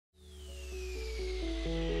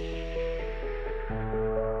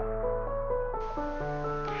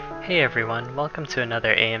Hey everyone, welcome to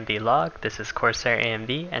another AMVlog. This is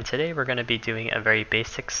CorsairAMV, and today we're going to be doing a very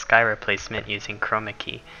basic sky replacement using chroma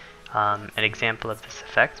key. An example of this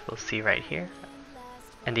effect we'll see right here.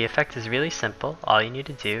 And the effect is really simple. All you need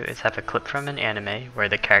to do is have a clip from an anime where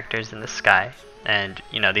the character is in the sky, and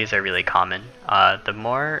these are really common. The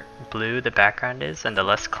more blue the background is and the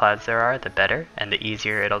less clouds there are, the better, and the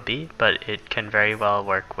easier it'll be, but it can very well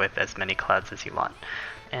work with as many clouds as you want.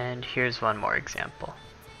 And here's one more example.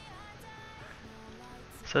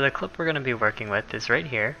 So the clip we're going to be working with is right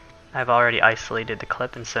here. I've already isolated the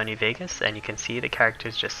clip in Sony Vegas, and you can see the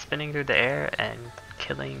characters just spinning through the air and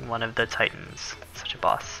killing one of the titans. Such a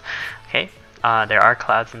boss. Okay, there are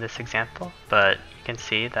clouds in this example, but you can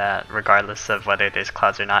see that regardless of whether there's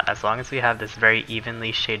clouds or not, as long as we have this very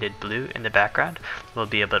evenly shaded blue in the background, we'll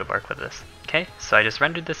be able to work with this. Okay, so I just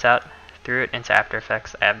rendered this out, threw it into After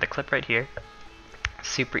Effects. I have the clip right here.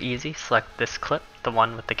 Super easy. Select this clip, the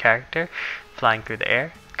one with the character flying through the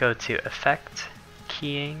air. Go to Effect,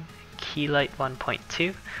 Keying, Key Light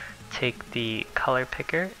 1.2. Take the color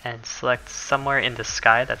picker and select somewhere in the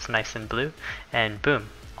sky that's nice and blue, and boom,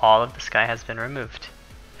 all of the sky has been removed.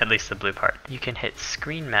 At least the blue part. You can hit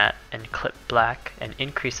Screen Matte and clip black and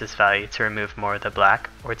increase this value to remove more of the black,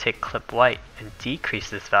 or take clip white and decrease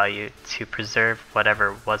this value to preserve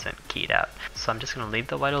whatever wasn't keyed out. So I'm just going to leave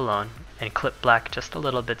the white alone and clip black just a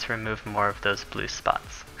little bit to remove more of those blue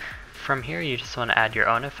spots. From here you just want to add your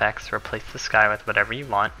own effects, replace the sky with whatever you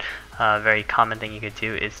want. A very common thing you could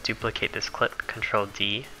do is duplicate this clip, Control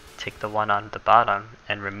D, take the one on the bottom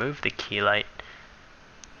and remove the key light.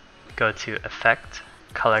 Go to Effect,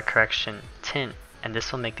 Color Correction, Tint, and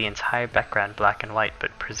this will make the entire background black and white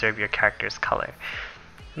but preserve your character's color.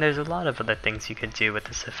 And there's a lot of other things you could do with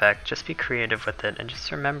this effect. Just be creative with it, and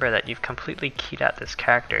just remember that you've completely keyed out this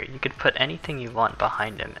character. You could put anything you want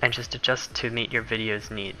behind him and just adjust to meet your video's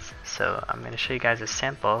needs. So I'm going to show you guys a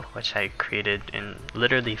sample which I created in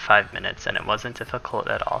literally 5 minutes, and it wasn't difficult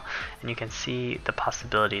at all. And you can see the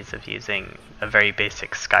possibilities of using a very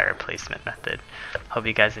basic sky replacement method. Hope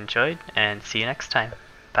you guys enjoyed, and see you next time.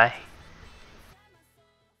 Bye.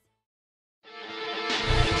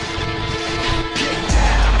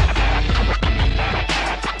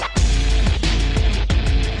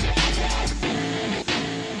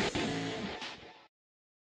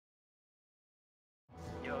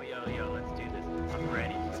 Yo, let's do this. I'm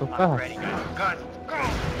ready. So fast. I'm ready. Guys,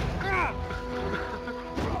 go!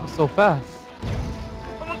 So fast.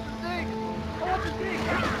 I want the thing! I want the thing!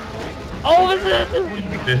 Oh, is it?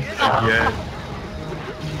 Yeah.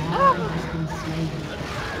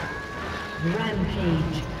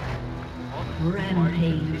 Rampage.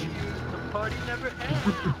 Rampage. The party never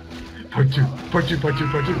ends! Part two.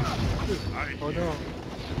 Oh no.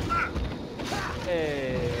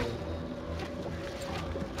 Hey.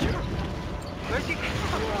 Where's he?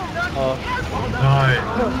 Oh. Nice.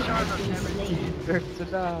 Deserves to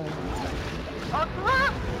die.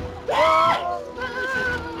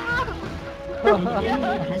 The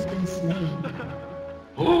enemy has been slain.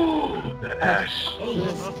 Oh, the ash.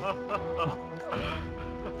 Ace.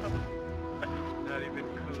 Not even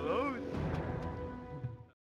close.